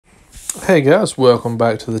Hey guys, welcome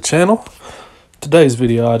back to the channel. Today's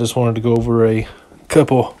video I just wanted to go over a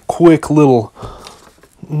couple quick little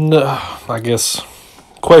I guess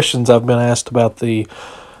questions I've been asked about the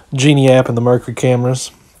Geenie app and the Merkury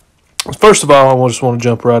cameras. First of all, I just want to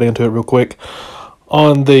jump right into it real quick.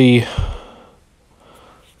 On the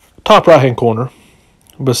top right hand corner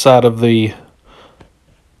beside of the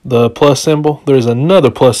plus symbol, there's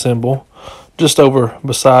another plus symbol just over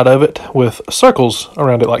beside of it with circles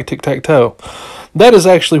around it like tic-tac-toe. That is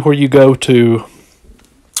actually where you go to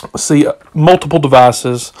see multiple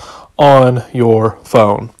devices on your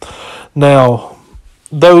phone. Now,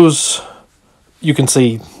 those you can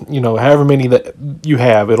see, however many that you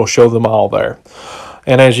have, it'll show them all there.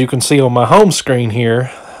 And as you can see on my home screen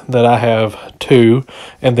here, that I have two,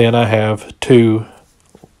 and then I have two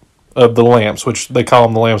of the lamps, which they call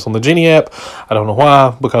them the lamps on the Geenie app. I don't know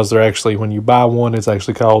why, because they're actually, when you buy one, it's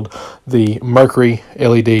actually called the Merkury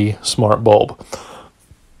LED smart bulb.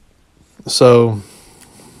 So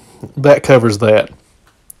that covers that.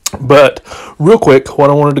 But real quick, what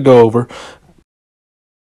I wanted to go over,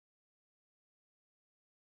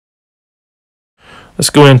 let's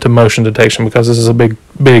go into motion detection because this is a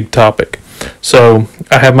big topic. So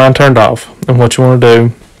I have mine turned off, and what you want to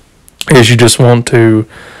do is you just want to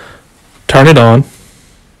turn it on,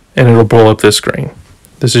 and it'll pull up this screen.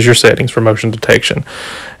 This is your settings for motion detection.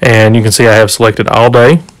 And you can see I have selected all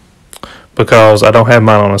day because I don't have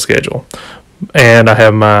mine on a schedule. And I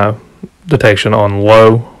have my detection on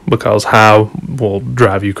low because high will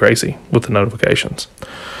drive you crazy with the notifications.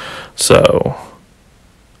 So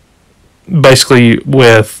basically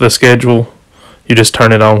with the schedule, you just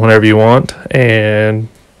turn it on whenever you want, and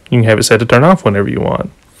you can have it set to turn off whenever you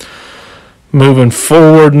want. Moving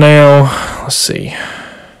forward now, let's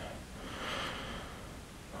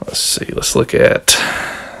look at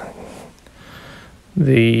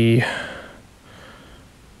the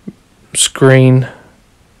screen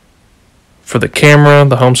for the camera,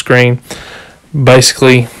 the home screen.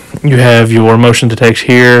 Basically, you have your motion detection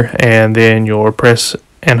here, and then your press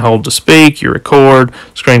and hold to speak, you record,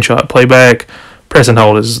 screenshot, playback. Press and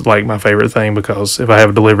hold is like my favorite thing because if I have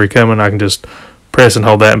a delivery coming, I can just press and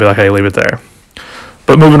hold that and be like, hey, leave it there.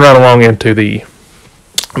 But moving right along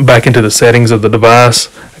back into the settings of the device,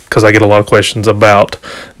 because I get a lot of questions about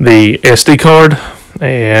the SD card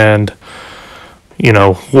and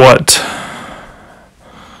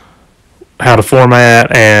how to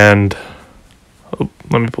format, and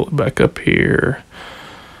let me pull it back up here.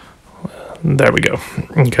 There we go.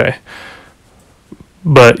 Okay.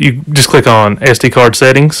 But you just click on SD card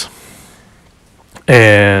settings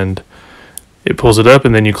and it pulls it up,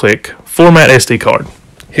 and then you click format SD card.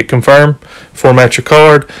 Hit confirm, format your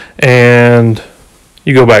card, and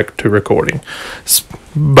you go back to recording. It's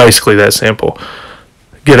basically that simple.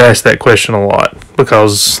 Get asked that question a lot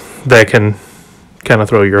because that can kind of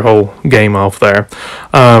throw your whole game off there.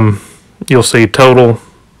 You'll see total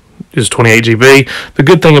is 28 GB. The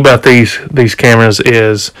good thing about these cameras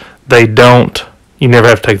is you never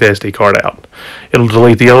have to take the SD card out. It'll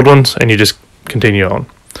delete the old ones and you just continue on.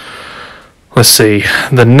 Let's see.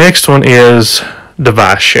 The next one is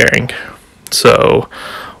device sharing. So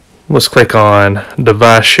let's click on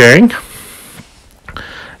device sharing,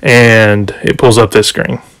 and it pulls up this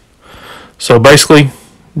screen. So basically,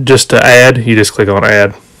 just to add, you just click on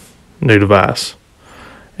add new device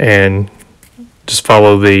and just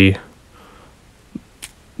follow the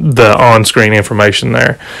on-screen information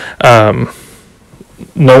there.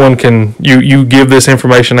 No one can, you give this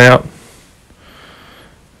information out,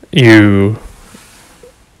 you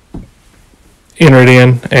enter it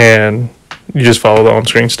in, and you just follow the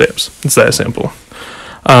on-screen steps. It's that simple.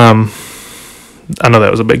 I know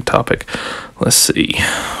that was a big topic. Let's see.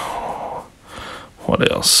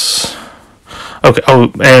 What else? Okay,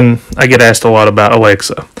 and I get asked a lot about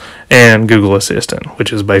Alexa and Google Assistant,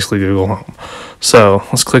 which is basically Google Home. So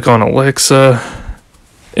let's click on Alexa,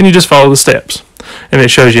 and you just follow the steps, and it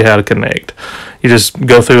shows you how to connect. You just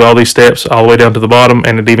go through all these steps all the way down to the bottom,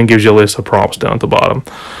 and it even gives you a list of prompts down at the bottom.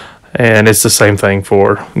 And it's the same thing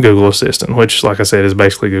for Google Assistant, which, like I said, is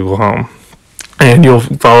basically Google Home. And you'll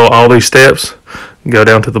follow all these steps, go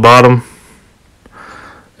down to the bottom,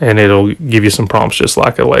 and it'll give you some prompts just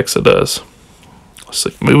like Alexa does. Let's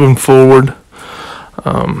see, moving forward,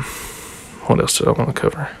 what else did I want to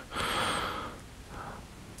cover?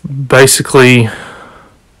 Basically,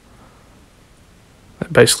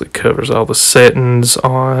 that basically covers all the settings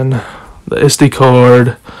on the SD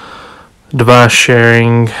card, device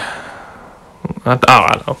sharing. I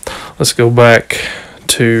don't know. Let's go back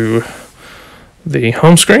to the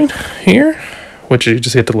home screen here, which you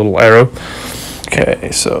just hit the little arrow.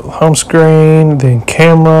 Okay, so home screen, then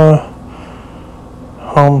camera,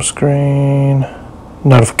 home screen,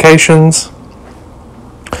 notifications,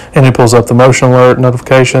 and it pulls up the motion alert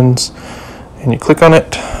notifications, and you click on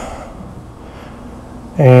it,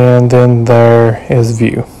 and then there is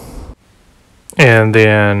view. And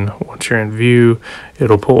then once you're in view,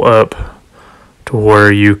 it'll pull up to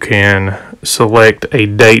where you can select a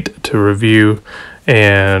date to review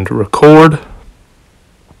and record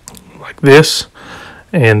like this,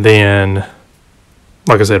 and then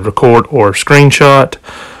like I said, record or screenshot,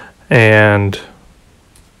 and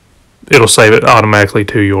it'll save it automatically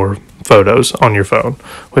to your photos on your phone,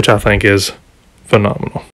 which I think is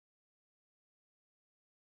phenomenal.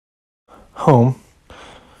 Home.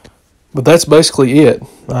 But that's basically it.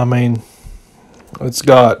 I mean, it's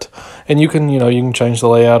got, and you can change the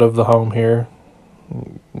layout of the home here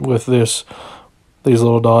with these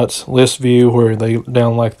little dots. List view, where they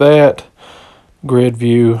down like that. Grid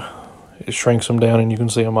view, it shrinks them down and you can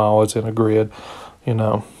see them all. It's in a grid, and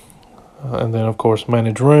then of course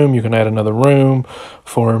manage room. You can add another room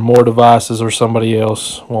for more devices or somebody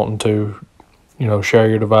else wanting to, share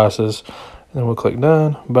your devices. And then we'll click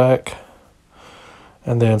done, back.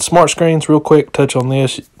 And then smart screens, real quick, touch on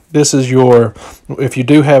this. This is if you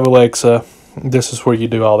do have Alexa, this is where you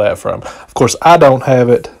do all that from. Of course, I don't have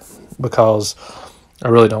it because I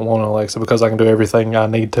really don't want an Alexa, because I can do everything I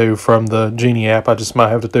need to from the Geenie app. I just might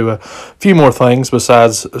have to do a few more things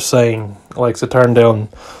besides saying, Alexa, turn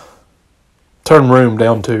room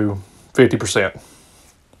down to 50%,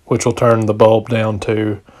 which will turn the bulb down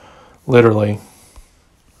to literally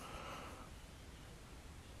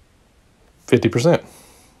 50%.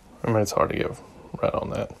 I mean, it's hard to get right on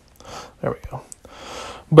that. There we go.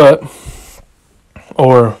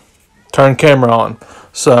 Or turn camera on.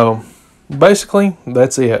 So basically,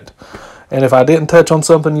 that's it. And if I didn't touch on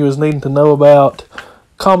something you was needing to know about,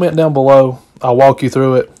 comment down below. I'll walk you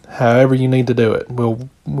through it however you need to do it.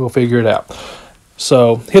 We'll figure it out.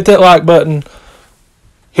 So hit that like button.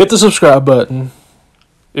 Hit the subscribe button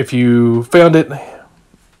if you found it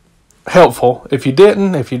helpful. If you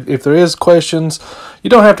didn't, if there is questions, you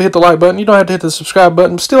don't have to hit the like button. You don't have to hit the subscribe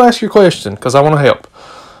button. Still ask your question, because I want to help.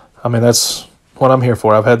 I mean, that's what I'm here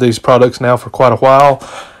for. I've had these products now for quite a while,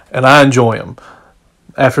 and I enjoy them.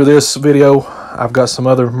 After this video, I've got some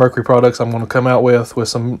other Merkury products I'm going to come out with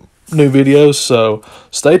some new videos, so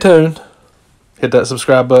stay tuned. Hit that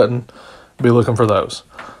subscribe button. Be looking for those.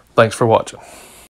 Thanks for watching.